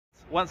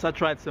once I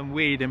tried some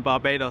weed in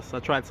Barbados. I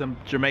tried some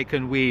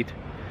Jamaican weed,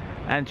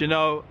 and you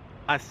know,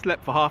 I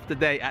slept for half the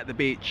day at the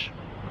beach.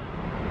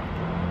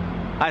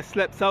 I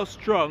slept so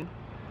strong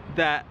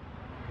that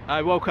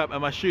I woke up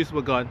and my shoes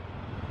were gone.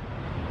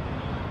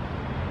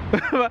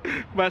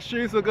 My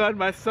shoes were gone,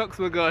 my socks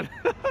were gone.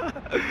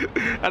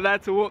 And I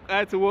had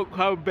to walk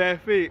home bare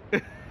feet.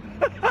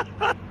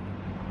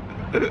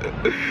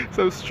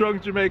 Some strong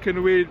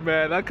Jamaican weed,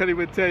 man. I can't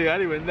even tell you. I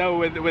don't even know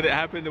when it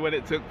happened and when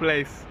it took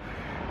place.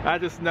 I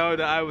just know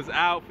that I was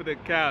out for the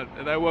count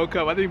and I woke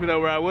up. I didn't even know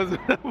where I was when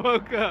I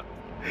woke up.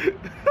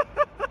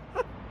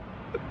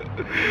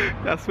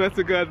 I swear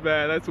to God,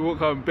 man, I had to walk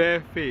home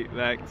bare feet,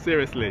 like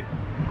seriously.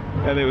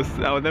 And it was,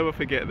 I'll never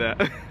forget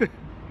that.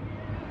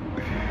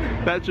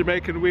 That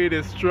Jamaican weed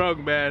is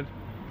strong, man.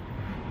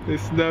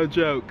 It's no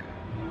joke.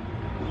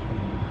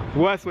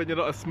 Worse when you're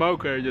not a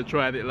smoker and you're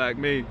trying it like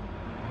me.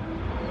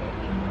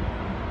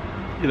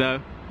 You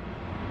know,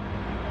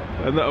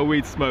 I'm not a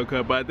weed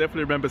smoker, but I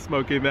definitely remember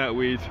smoking that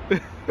weed.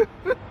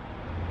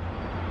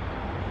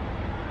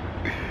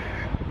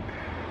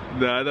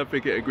 No, I don't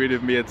think it agreed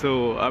with me at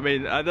all. I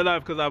mean, I don't know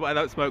if because I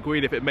don't smoke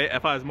weed,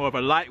 if I was more of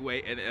a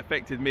lightweight and it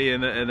affected me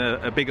in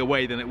a bigger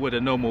way than it would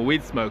a normal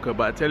weed smoker.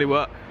 But I tell you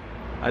what,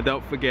 I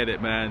don't forget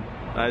it, man.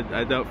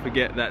 I don't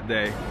forget that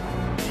day.